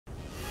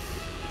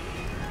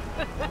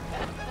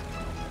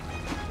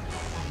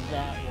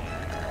That way.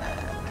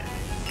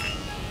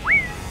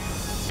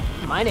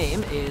 My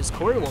name is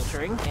Coree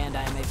Woltering, and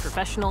I'm a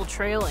professional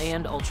trail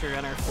and ultra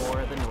runner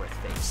for the North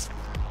Face.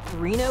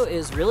 Reno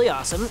is really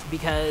awesome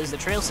because the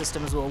trail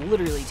systems will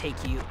literally take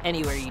you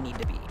anywhere you need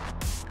to be.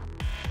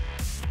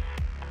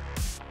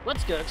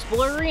 Let's go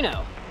explore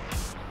Reno!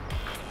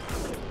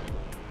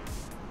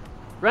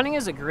 Running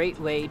is a great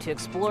way to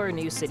explore a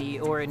new city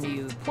or a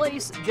new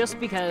place just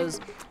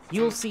because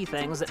you'll see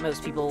things that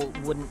most people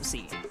wouldn't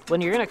see. When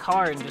you're in a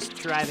car and just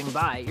driving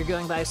by, you're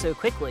going by so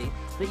quickly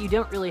that you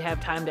don't really have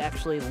time to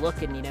actually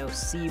look and,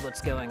 see what's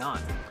going on.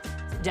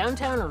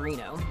 Downtown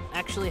Reno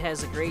actually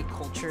has a great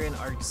culture and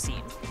art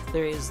scene.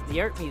 There is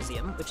the Art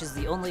Museum, which is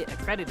the only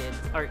accredited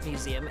art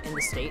museum in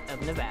the state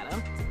of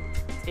Nevada.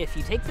 If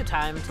you take the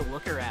time to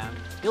look around,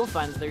 you'll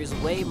find that there's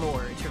way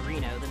more to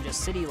Reno than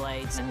just city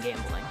lights and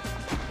gambling.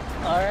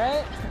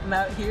 Alright, I'm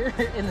out here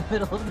in the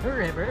middle of the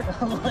river.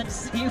 Let's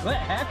see what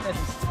happens.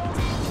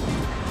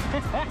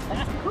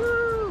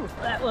 Woo!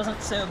 That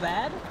wasn't so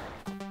bad.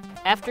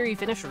 After you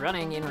finish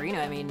running in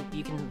Reno,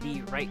 you can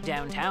be right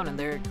downtown and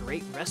there are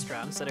great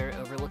restaurants that are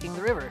overlooking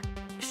the river.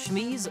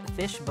 Shmee's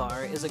Fish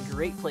Bar is a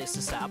great place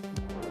to stop.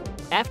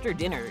 After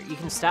dinner, you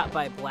can stop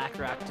by Black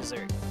Rock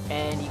Dessert,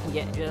 and you can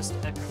get just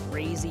a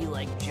crazy,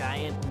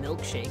 giant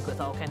milkshake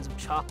with all kinds of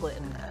chocolate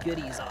and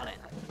goodies on it.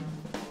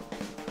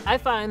 I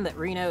find that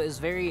Reno is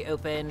very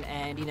open,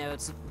 and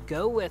it's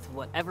go with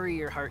whatever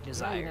your heart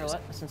desires. You know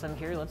what? Since I'm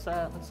here, let's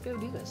go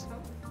do this.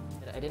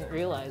 I didn't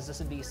realize this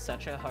would be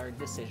such a hard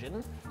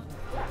decision.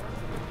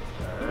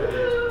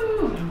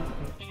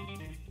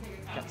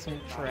 Got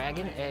some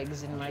dragon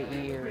eggs in my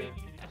ear.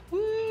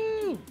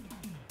 Woo!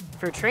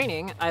 For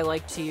training, I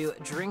like to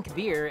drink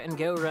beer and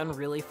go run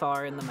really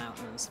far in the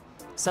mountains,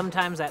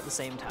 sometimes at the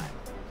same time.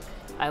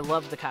 I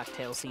love the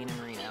cocktail scene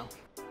in Reno.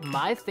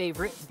 My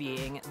favorite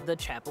being the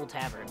Chapel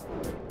Tavern.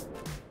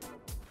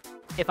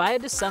 If I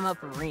had to sum up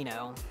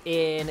Reno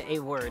in a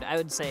word, I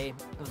would say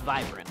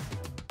vibrant.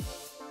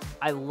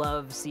 I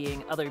love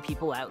seeing other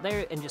people out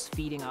there and just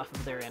feeding off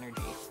of their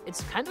energy.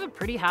 It's kind of a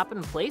pretty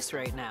hoppin' place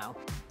right now.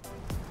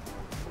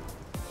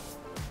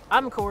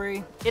 I'm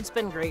Corey. It's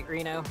been great,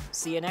 Reno.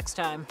 See you next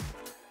time.